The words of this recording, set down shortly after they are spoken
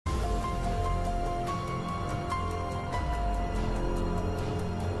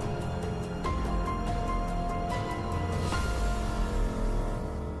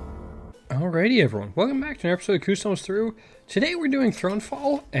Alrighty everyone, welcome back to an episode of Kuth Through. Today we're doing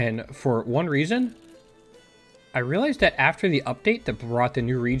Thronefall, and for one reason, I realized that after the update that brought the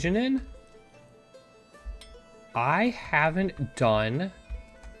new region in, I haven't done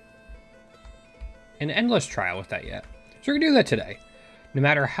an endless trial with that yet. So we're going to do that today. No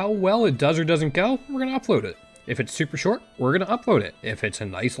matter how well it does or doesn't go, we're going to upload it. If it's super short, we're going to upload it. If it's a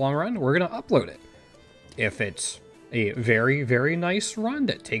nice long run, we're going to upload it. If it's a very, very nice run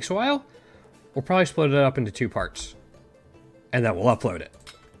that takes a while, we'll probably split it up into 2 parts. And then we'll upload it.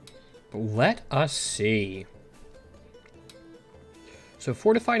 But let us see. So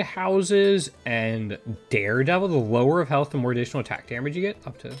fortified houses and Daredevil, the lower of health, the more additional attack damage you get.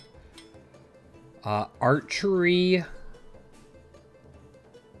 Up to archery.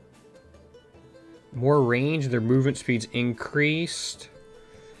 More range, their movement speed's increased.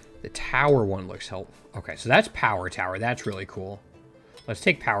 The tower one looks helpful. Okay, so that's power tower. That's really cool. Let's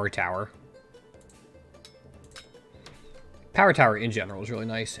take power tower. Power tower in general is really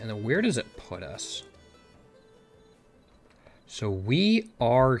nice. And then where does it put us? So we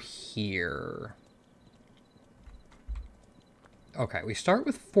are here. Okay, we start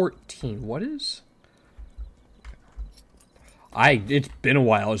with 14. What is? It's been a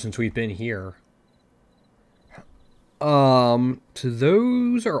while since we've been here. So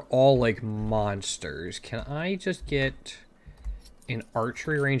those are all like monsters. Can I just get an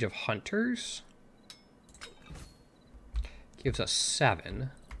archery range of hunters? Gives us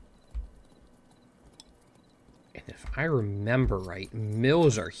 7. And if I remember right,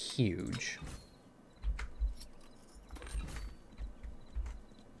 mills are huge.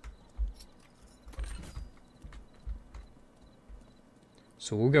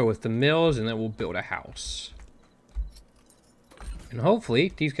 So we'll go with the mills and then we'll build a house. And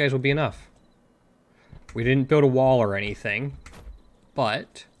hopefully, these guys will be enough. We didn't build a wall or anything,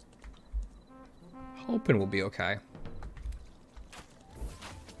 but hoping we'll be okay.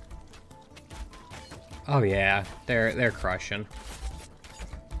 Oh yeah, they're crushing.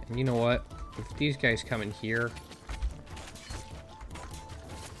 And you know what? If these guys come in here,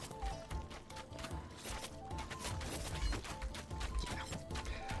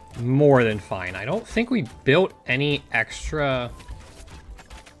 yeah, more than fine. I don't think we built any extra.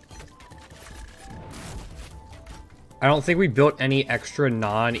 I don't think we built any extra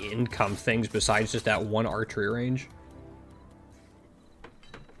non-income things besides just that one archery range.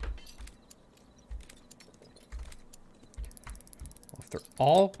 Well, if they're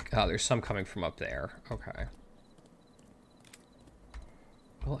all... Oh, there's some coming from up there. Okay.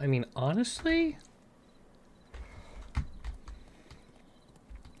 Well, I mean, honestly...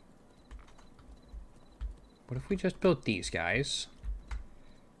 What if we just built these guys?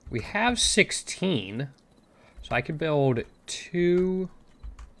 We have 16... So I could build 2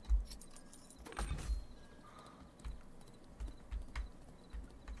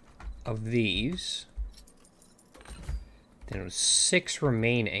 of these. Then it was 6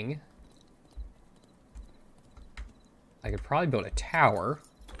 remaining. I could probably build a tower.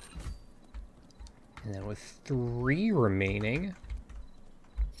 And then with 3 remaining,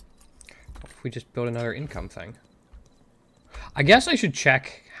 what if we just build another income thing? I guess I should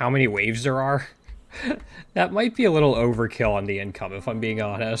check how many waves there are. That might be a little overkill on the income, if I'm being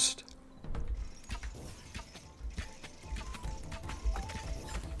honest.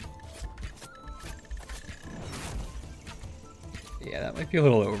 Yeah, that might be a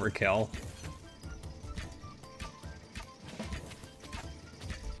little overkill.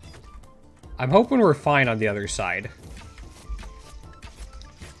 I'm hoping we're fine on the other side.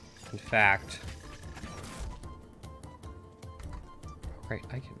 In fact... Right,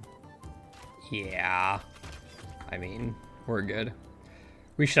 I can... Yeah, I mean, we're good.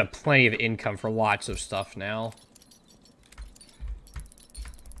 We should have plenty of income for lots of stuff now.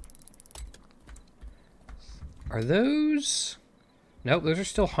 Are those... Nope, those are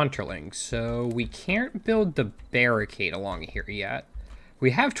still hunterlings, so we can't build the barricade along here yet.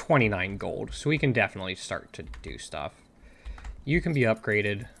 We have 29 gold, so we can definitely start to do stuff. You can be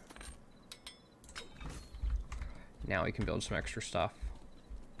upgraded. Now we can build some extra stuff.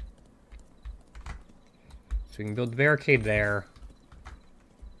 So we can build the barricade there.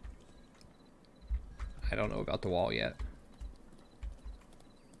 I don't know about the wall yet.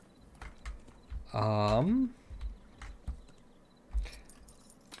 I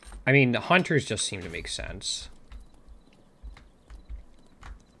mean, the hunters just seem to make sense.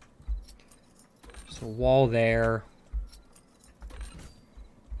 So wall there.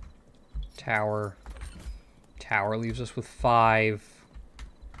 Tower. Tower leaves us with 5.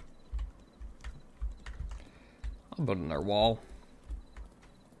 I'll build another wall.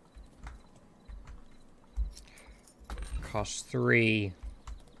 Costs 3.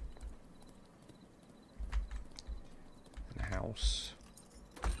 And a house.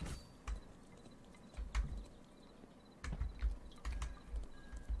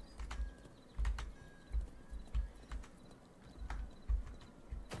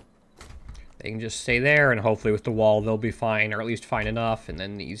 They can just stay there, and hopefully with the wall they'll be fine, or at least fine enough. And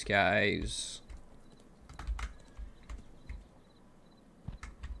then these guys...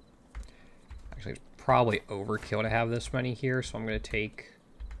 Actually, it's probably overkill to have this many here, so I'm going to take...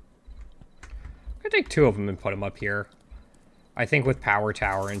 2 of them and put them up here. I think with power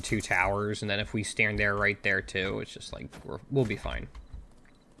tower and 2 towers, and then if we stand there right there too, it's just like, we'll be fine.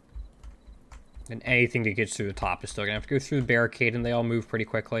 And anything that gets through the top is still going to have to go through the barricade, and they all move pretty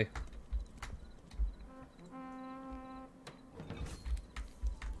quickly.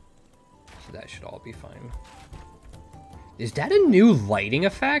 That should all be fine. Is that a new lighting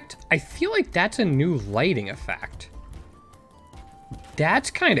effect? I feel like that's a new lighting effect.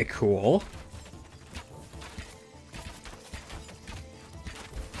 That's kind of cool.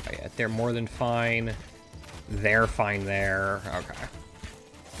 Oh, yeah, they're more than fine. They're fine there. Okay.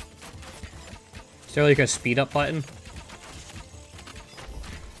 Is there like a speed up button?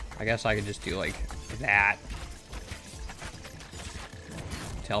 I guess I could just do like that.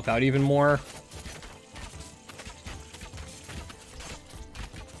 Help out even more.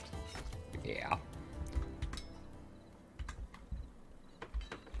 Yeah.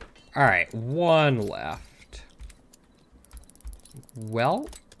 Alright, 1 left. Well,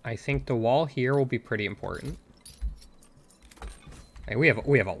 I think the wall here will be pretty important. Hey, we have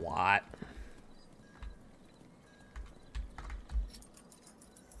a lot.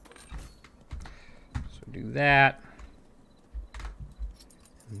 So do that.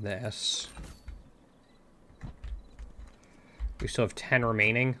 This. We still have 10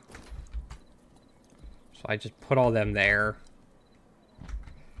 remaining. So I just put all them there.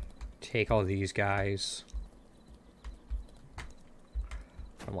 Take all these guys.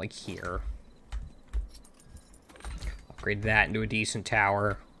 I'm like here. Upgrade that into a decent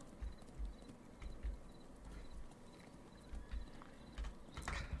tower.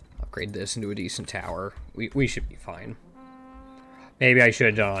 Upgrade this into a decent tower. We should be fine. Maybe I should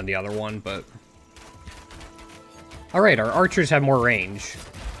have done on the other one, but... Alright, our archers have more range.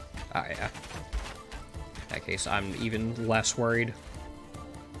 Oh, yeah. In that case, I'm even less worried.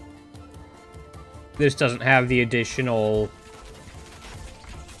 This doesn't have the additional...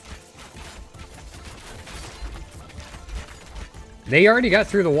 They already got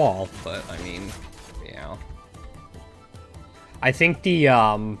through the wall, but, I mean, yeah. I think the,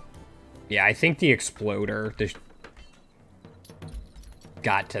 yeah, I think the exploder...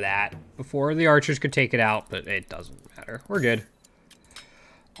 got to that before the archers could take it out, but it doesn't matter. We're good.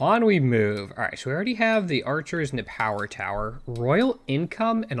 On we move. All right, so we already have the archers and the power tower, royal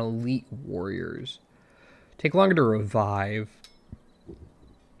income, and elite warriors. Take longer to revive.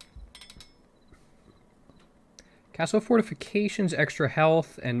 Castle fortifications, extra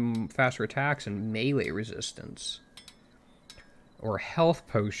health, and faster attacks, and melee resistance. Or health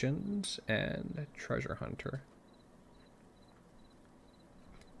potions and treasure hunter.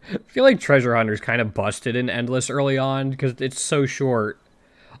 I feel like Treasure Hunter's kind of busted in Endless early on, because it's so short.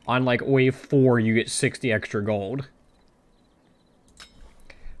 On, like, wave 4, you get 60 extra gold.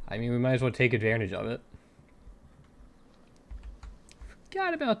 I mean, we might as well take advantage of it.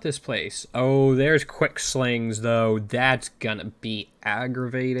 Forgot about this place. Oh, there's quick slings, though. That's gonna be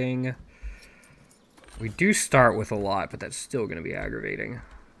aggravating. We do start with a lot, but that's still gonna be aggravating.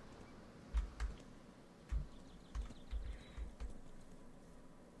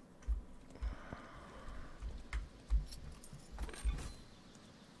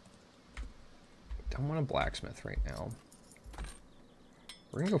 Don't want a blacksmith right now.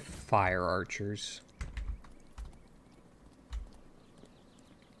 We're gonna go fire archers.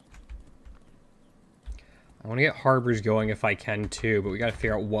 I want to get harbors going if I can too, but we gotta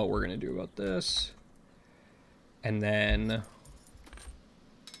figure out what we're gonna do about this. And then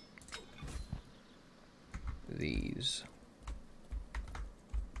these.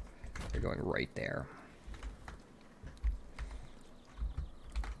 They're going right there.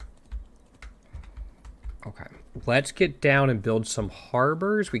 Okay, let's get down and build some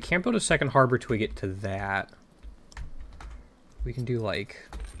harbors. We can't build a second harbor till we get to that. We can do like...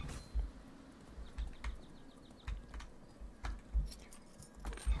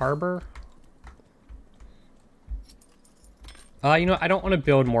 harbor? You know, I don't want to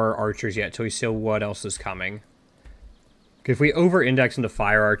build more archers yet till we see what else is coming. Because if we over-index into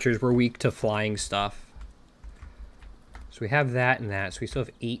fire archers, we're weak to flying stuff. So we have that and that, so we still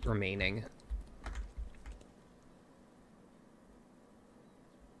have 8 remaining.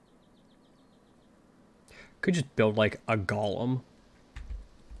 Could just build like a golem.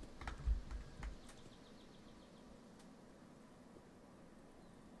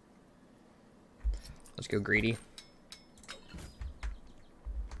 Let's go greedy.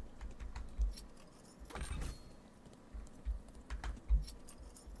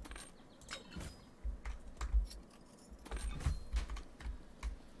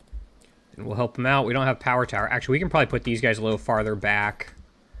 And we'll help them out. We don't have power tower. Actually, we can probably put these guys a little farther back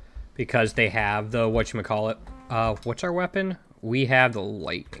because they have the whatchamacallit. What's our weapon? We have the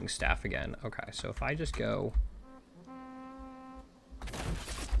lightning staff again. Okay, so if I just go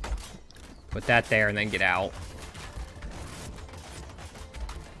put that there and then get out.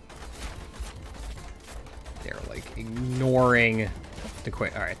 They're like ignoring the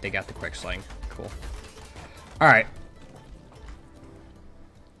quick. All right, they got the quick sling. Cool. All right.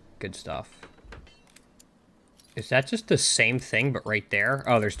 Good stuff. Is that just the same thing, but right there?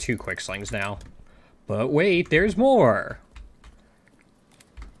 Oh, there's 2 quick slings now. But wait, there's more.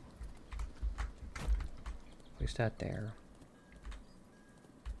 Place that there.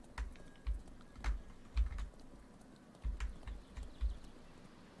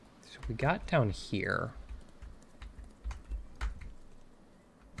 So we got down here.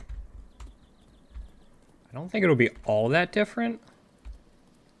 I don't think it'll be all that different.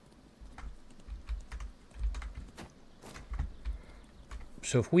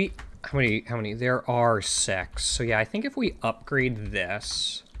 So if we, how many? There are 6. So yeah, I think if we upgrade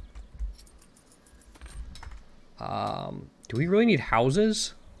this, do we really need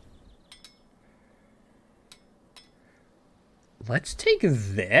houses? Let's take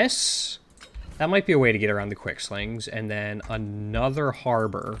this. That might be a way to get around the quick slings, and then another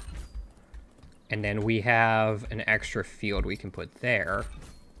harbor. And then we have an extra field we can put there.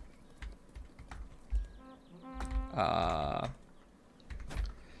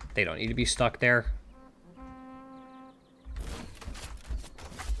 They don't need to be stuck there.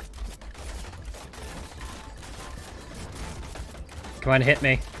 Come on, hit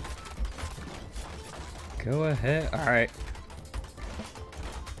me. Go ahead. All right.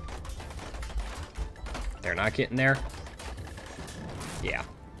 They're not getting there. Yeah.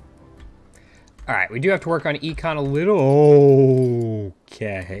 All right, we do have to work on econ a little.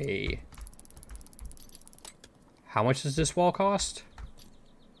 Okay. How much does this wall cost?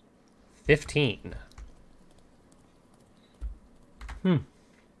 15. We're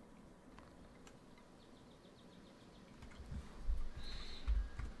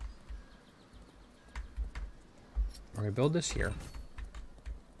gonna build this here.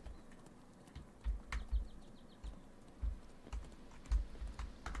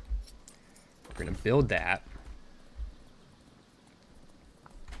 We're gonna build that.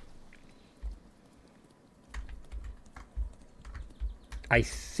 I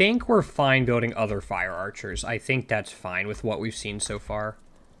think we're fine building other fire archers. I think that's fine with what we've seen so far.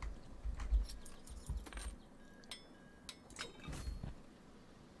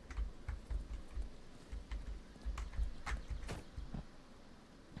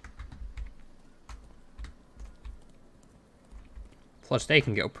 Plus, they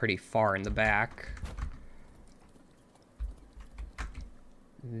can go pretty far in the back.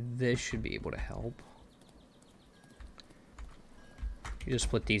 This should be able to help. You just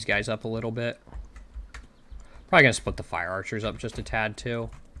split these guys up a little bit. Probably gonna split the fire archers up just a tad too.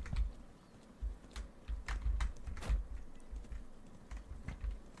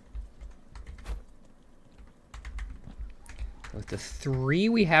 With the 3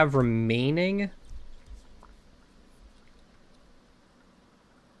 we have remaining,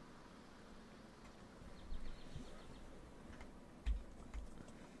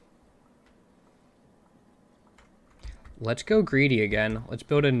 let's go greedy again. Let's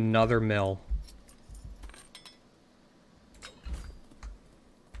build another mill.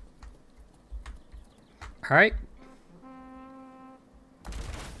 All right.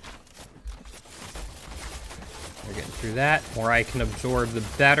 We're getting through that. The more I can absorb, the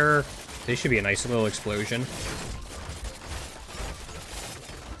better. This should be a nice little explosion.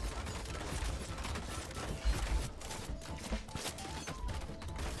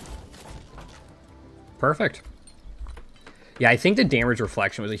 Perfect. Yeah, I think the damage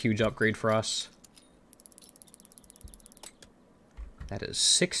reflection was a huge upgrade for us. That is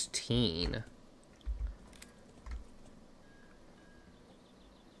 16.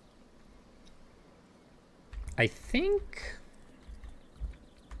 I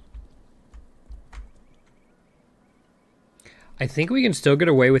think we can still get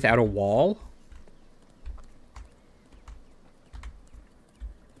away without a wall.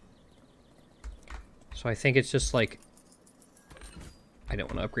 So I think it's just like, I don't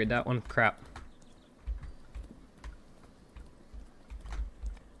want to upgrade that one. Crap.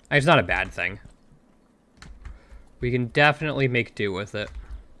 It's not a bad thing. We can definitely make do with it.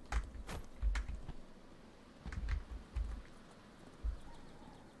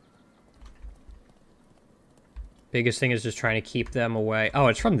 Biggest thing is just trying to keep them away. Oh,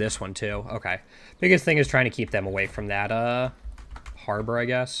 it's from this one too. Okay. Biggest thing is trying to keep them away from that harbor, I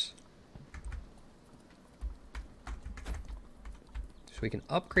guess. So we can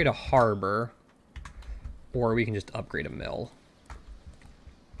upgrade a harbor, or we can just upgrade a mill.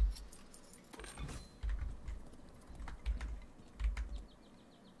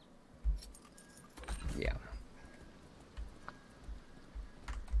 Yeah.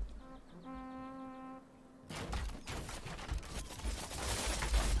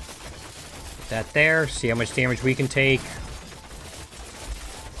 Put that there. See how much damage we can take.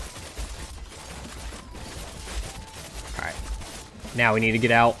 Alright. Now we need to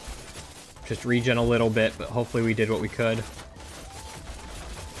get out. Just regen a little bit, but hopefully we did what we could.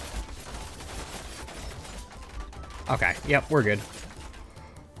 Okay, yep, we're good.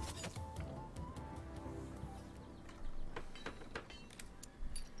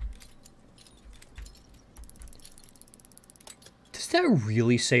 Does that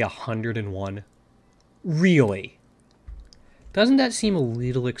really say 101? Really? Doesn't that seem a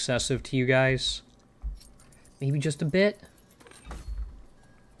little excessive to you guys? Maybe just a bit?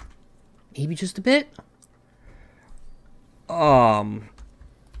 Maybe just a bit?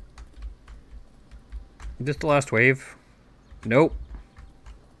 Is this the last wave? Nope.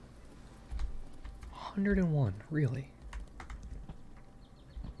 101, really?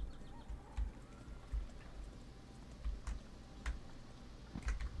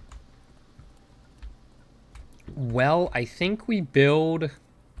 Well, I think we build...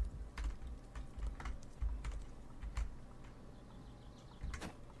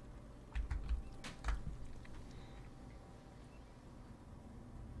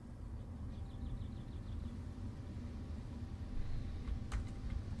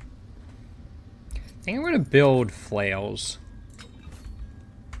 I think I'm going to build flails.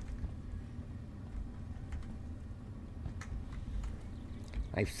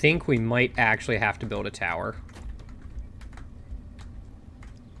 I think we might actually have to build a tower.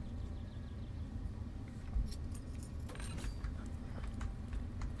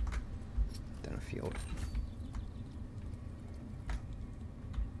 Then a field.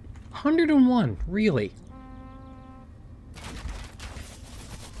 101, really?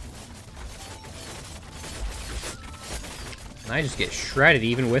 I just get shredded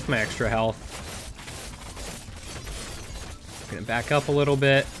even with my extra health. Gonna back up a little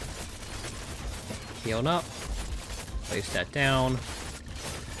bit. Healing up. Place that down.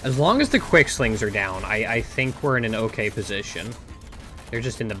 As long as the quick slings are down, I think we're in an okay position. They're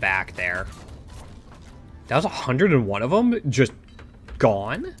just in the back there. That was 101 of them just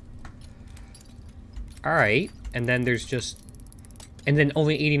gone? Alright. And then there's just... And then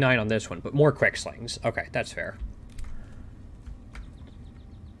only 89 on this one, but more quick slings. Okay, that's fair.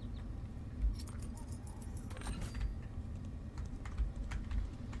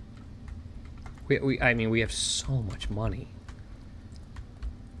 I mean, we have so much money.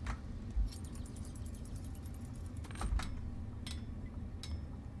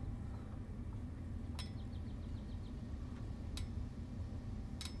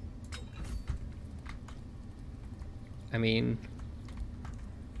 I mean...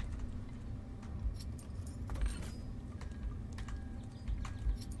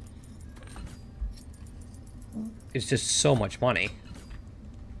 It's just so much money.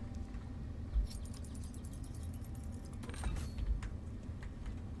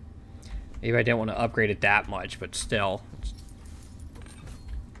 Maybe I didn't want to upgrade it that much, but still.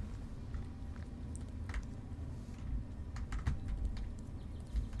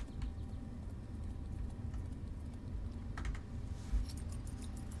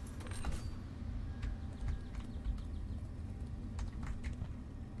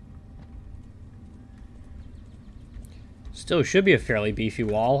 Still should be a fairly beefy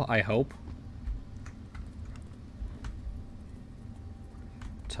wall, I hope.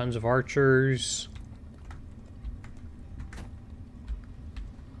 Tons of archers.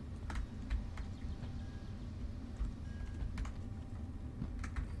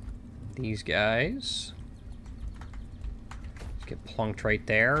 These guys. Let's get plunked right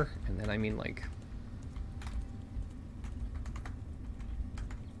there. And then, I mean, like...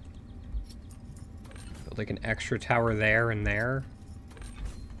 build like an extra tower there and there.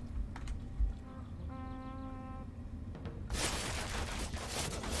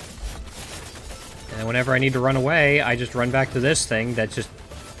 And whenever I need to run away, I just run back to this thing that just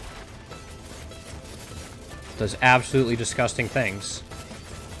does absolutely disgusting things.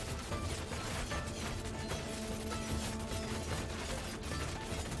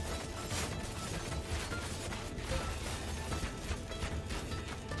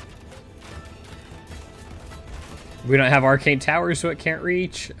 We don't have arcane towers, so it can't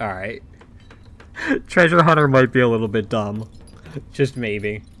reach? Alright. Treasure hunter might be a little bit dumb. Just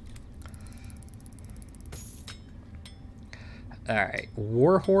maybe. Alright.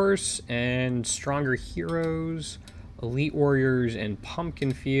 Warhorse and stronger heroes. Elite warriors and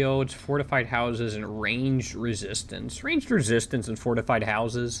pumpkin fields. Fortified houses and ranged resistance. Ranged resistance and fortified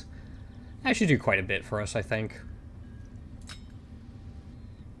houses. That should do quite a bit for us, I think.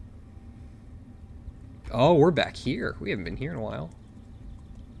 Oh, we're back here. We haven't been here in a while.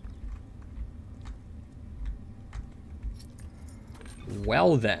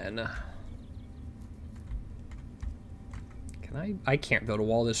 Well then. Can I can't build a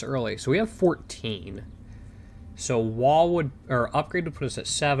wall this early. So we have 14. So wall would, or upgrade would put us at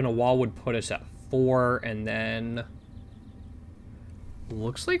 7, a wall would put us at 4, and then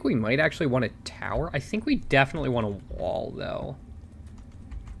looks like we might actually want a tower. I think we definitely want a wall though.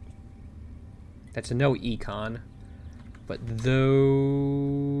 That's a no econ. But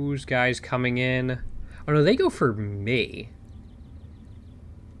those guys coming in, oh no, they go for me.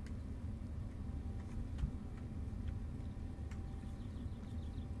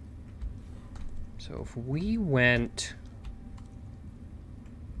 So if we went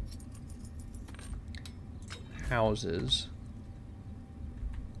houses,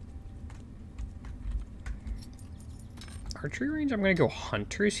 archery range, I'm going to go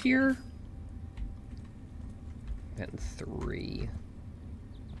hunters here. And 3.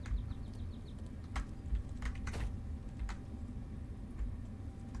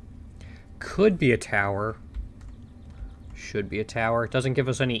 Could be a tower. Should be a tower. It doesn't give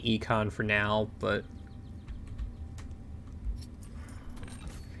us any econ for now, but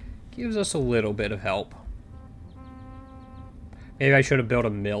gives us a little bit of help. Maybe I should have built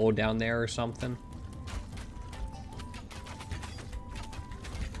a mill down there or something.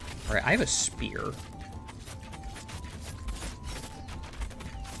 Alright, I have a spear.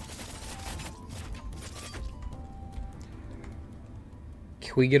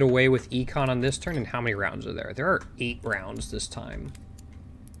 Can we get away with econ on this turn? And how many rounds are there? There are 8 rounds this time.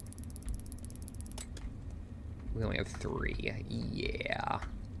 We only have 3. Yeah.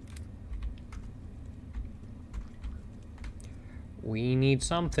 We need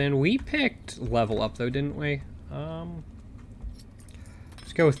something. We picked level up though, didn't we?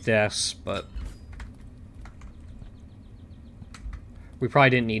 Let's go with this, but we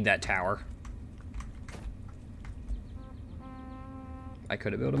probably didn't need that tower. I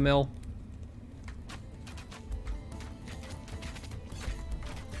could have built a mill.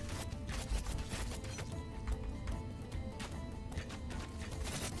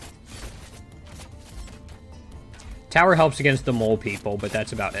 Tower helps against the mole people, but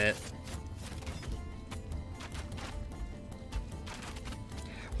that's about it.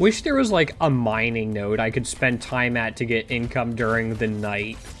 Wish there was like a mining node I could spend time at to get income during the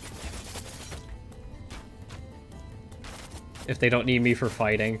night. If they don't need me for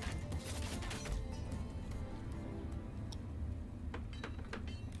fighting.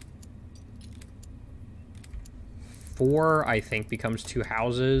 Four, I think, becomes 2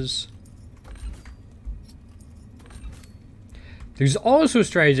 houses. There's also a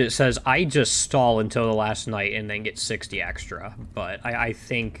strategy that says I just stall until the last night and then get 60 extra. But I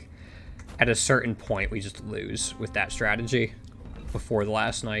think at a certain point we just lose with that strategy before the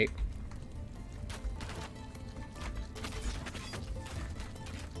last night.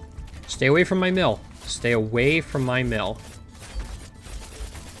 Stay away from my mill. Stay away from my mill.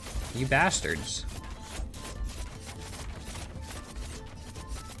 You bastards.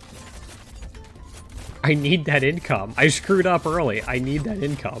 I need that income. I screwed up early. I need that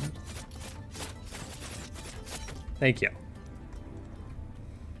income. Thank you.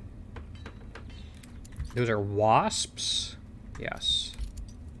 Those are wasps? Yes.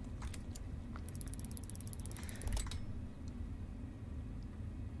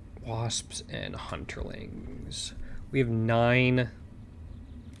 Wasps and hunterlings. We have 9. I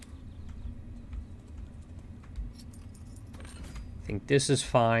think this is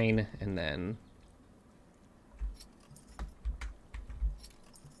fine, and then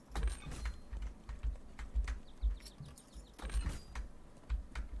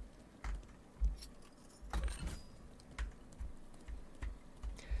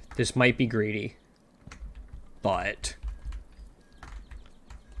this might be greedy, but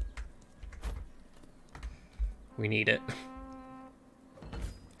we need it.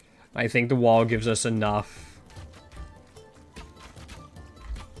 I think the wall gives us enough.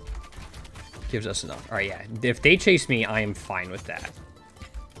 Gives us enough. Alright, yeah. If they chase me, I am fine with that.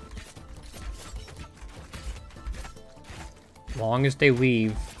 Long as they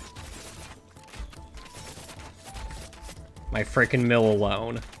leave. my frickin' mill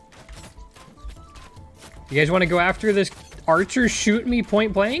alone. You guys want to go after this archer shooting me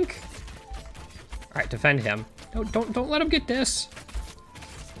point blank? All right, defend him. Don't let him get this.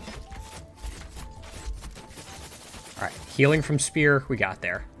 All right, healing from spear. We got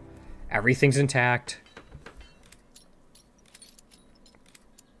there. Everything's intact.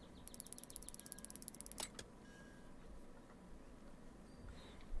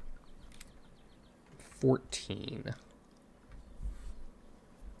 $14.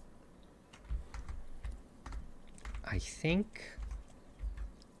 I think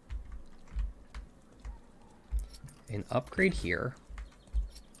an upgrade here,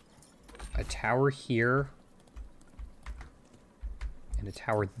 a tower here, and a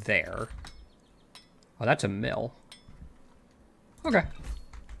tower there. Oh, that's a mill. Okay.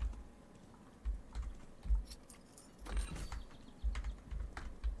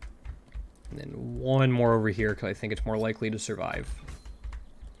 And then one more over here because I think it's more likely to survive.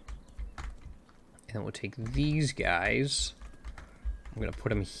 And then we'll take these guys. I'm going to put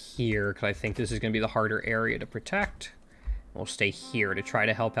them here because I think this is going to be the harder area to protect. We'll stay here to try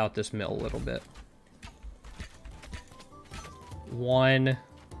to help out this mill a little bit. One.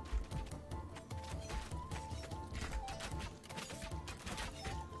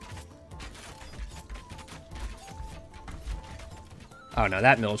 Oh no,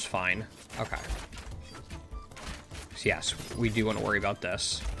 that mill's fine. Okay. So yes, we do want to worry about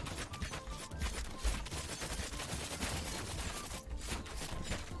this.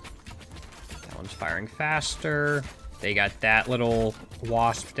 That one's firing faster. They got that little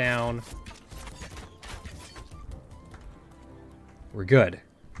wasp down. We're good.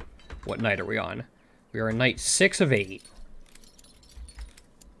 What night are we on? We are on night 6 of 8.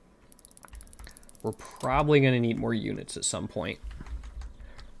 We're probably going to need more units at some point.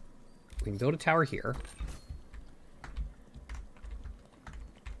 We can build a tower here.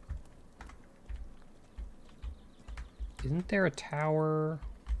 Isn't there a tower?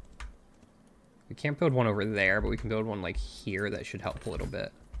 We can't build one over there, but we can build one like here. That should help a little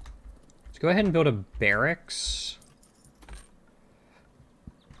bit. Let's go ahead and build a barracks.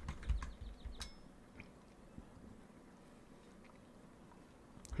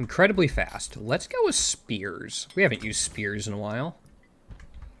 Incredibly fast. Let's go with spears. We haven't used spears in a while.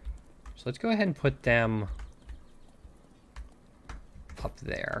 So let's go ahead and put them up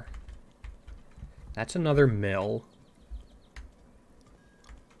there. That's another mill.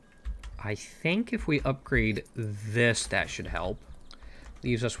 I think if we upgrade this, that should help.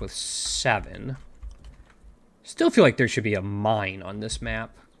 Leaves us with 7. Still feel like there should be a mine on this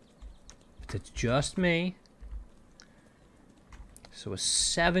map. But it's just me. So a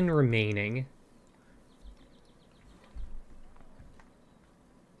 7 remaining.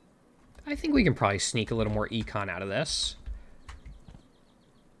 I think we can probably sneak a little more econ out of this.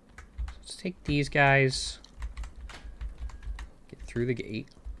 Let's take these guys. Get through the gate.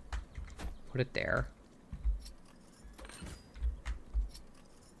 Put it there.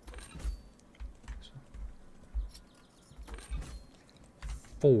 So,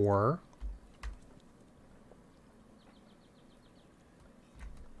 4.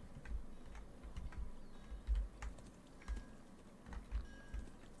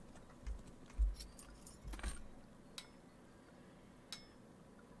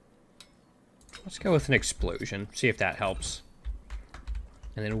 Let's go with an explosion, see if that helps.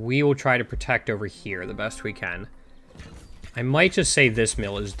 And then we will try to protect over here the best we can. I might just say this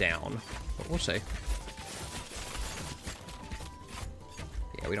mill is down, but we'll see.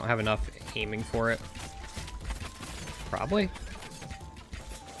 Yeah, we don't have enough aiming for it. Probably.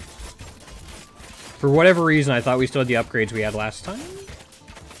 For whatever reason, I thought we still had the upgrades we had last time.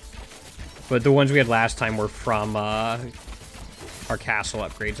 But the ones we had last time were from our castle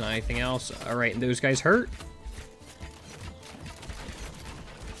upgrades, not anything else. Alright, and those guys hurt?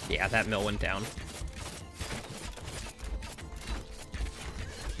 Yeah, that mill went down.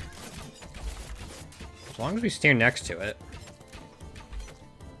 As long as we stand next to it.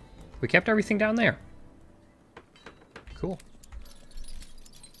 We kept everything down there. Cool.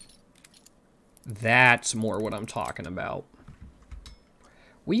 That's more what I'm talking about.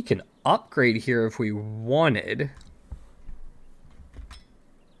 We can upgrade here if we wanted.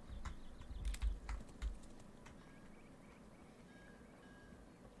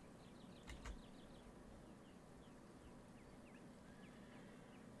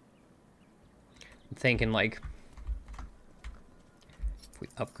 Thinking like if we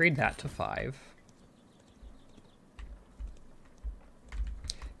upgrade that to 5.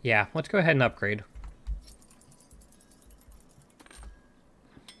 Yeah, let's go ahead and upgrade.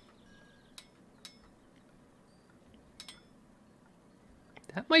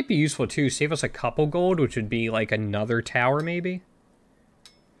 That might be useful too. Save us a couple gold, which would be like another tower maybe.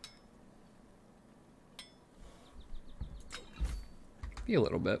 Be a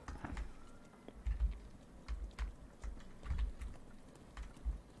little bit.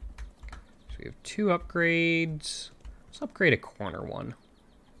 So we have 2 upgrades. Let's upgrade a corner one.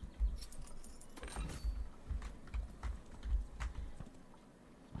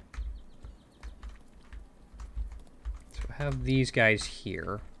 Have these guys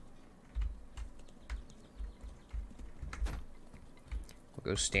here.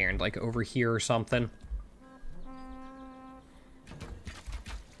 We'll go stand like over here or something.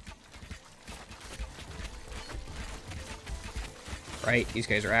 Right, these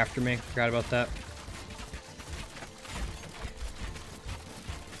guys are after me. Forgot about that.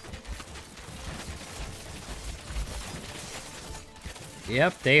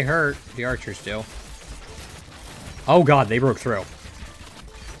 Yep, they hurt. The archers do. Oh god, they broke through.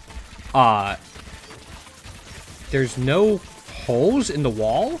 There's no holes in the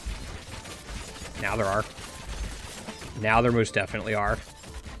wall? Now there are. Now there most definitely are.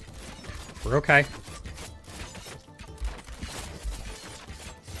 We're okay.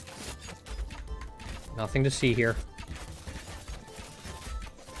 Nothing to see here.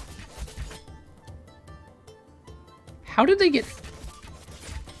 How did they get...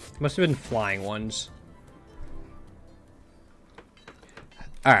 Must have been flying ones.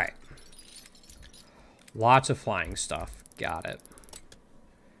 Alright. Lots of flying stuff. Got it.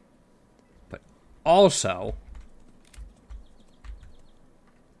 But also...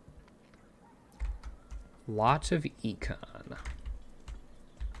 lots of econ.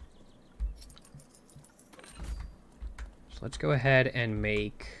 So let's go ahead and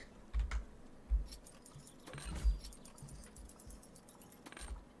make...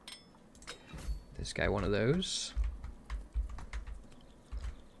 this guy one of those.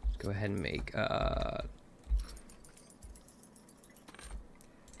 Go ahead and make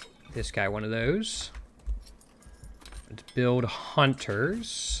this guy one of those. Let's build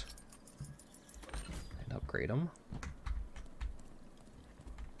hunters and upgrade them.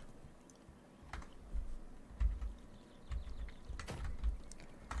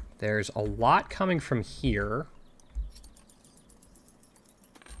 There's a lot coming from here.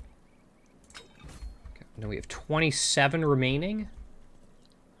 Okay, now we have 27 remaining.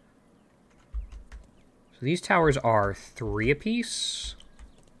 These towers are 3 apiece.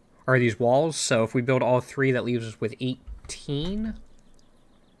 Are these walls? So if we build all 3, that leaves us with 18. I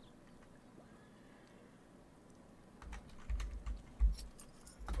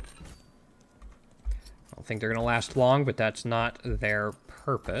don't think they're going to last long, but that's not their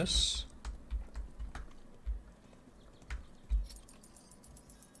purpose.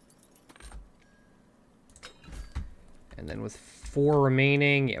 And then with 4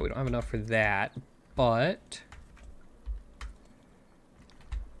 remaining, yeah, we don't have enough for that. But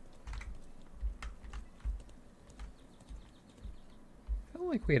I felt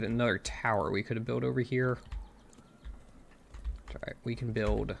like we had another tower we could have built over here. Alright, we can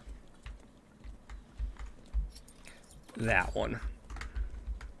build that one.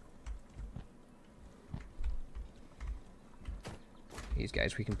 These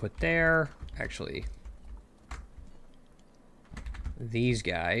guys we can put there. Actually, these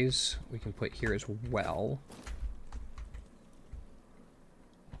guys we can put here as well.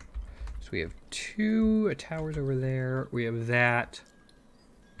 So we have 2 towers over there. We have that.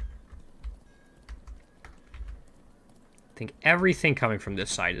 I think everything coming from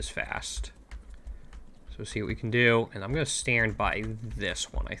this side is fast. So see what we can do. And I'm going to stand by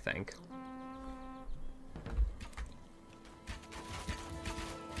this one, I think.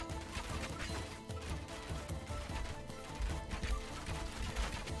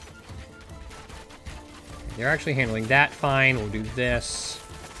 They're actually handling that fine. We'll do this.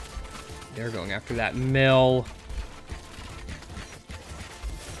 They're going after that mill.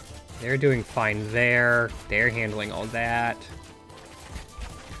 They're doing fine there. They're handling all that.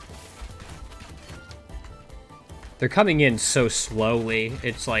 They're coming in so slowly.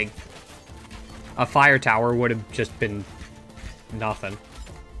 It's like a fire tower would have just been nothing.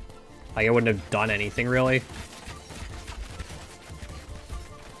 Like, it wouldn't have done anything, really.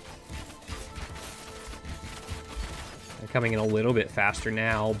 Coming in a little bit faster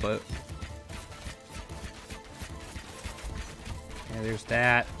now, but yeah, there's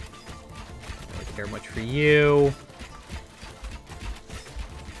that. I don't care much for you.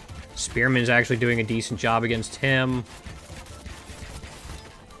 Spearman's actually doing a decent job against him.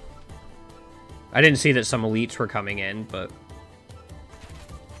 I didn't see that some elites were coming in, but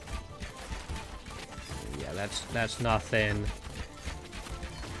yeah, that's nothing.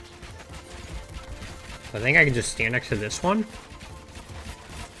 I think I can just stand next to this one.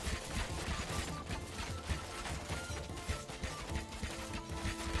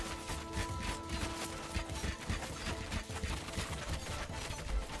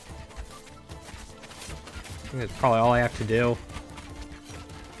 I think that's probably all I have to do.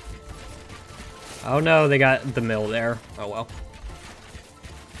 Oh no, they got the mill there. Oh well.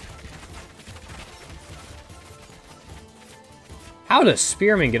 How does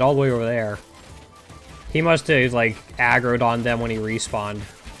Spearman get all the way over there? He must have, like, aggroed on them when he respawned.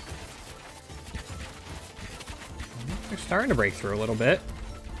 They're starting to break through a little bit.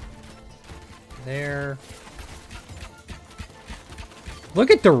 There.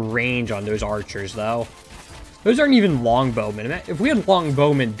 Look at the range on those archers, though. Those aren't even longbowmen. If we had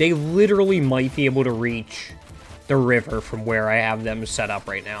longbowmen, they literally might be able to reach the river from where I have them set up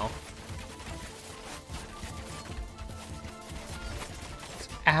right now. It's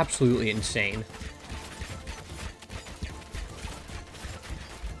absolutely insane.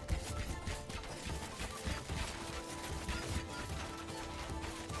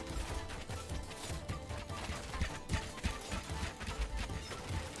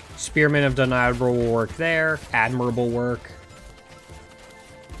 Spearmen have done admirable work there. Admirable work.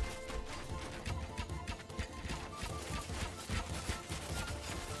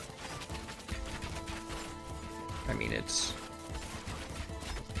 I mean, it's...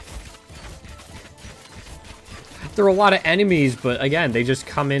 There are a lot of enemies, but again, they just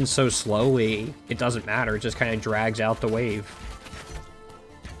come in so slowly. It doesn't matter. It just kind of drags out the wave.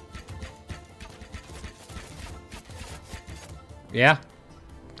 Yeah.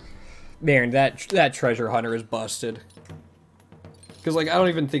 Man, that treasure hunter is busted. Because, like, I don't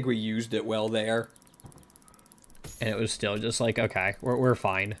even think we used it well there. And it was still just like, okay, we're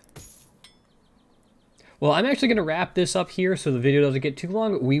fine. Well, I'm actually going to wrap this up here so the video doesn't get too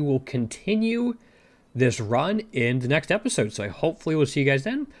long. We will continue this run in the next episode. So I hopefully will see you guys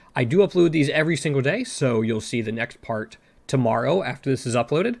then. I do upload these every single day, so you'll see the next part tomorrow after this is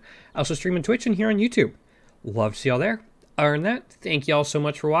uploaded. I also stream on Twitch and here on YouTube. Love to see y'all there. Other than that, thank y'all so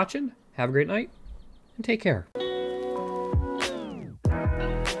much for watching. Have a great night, and take care.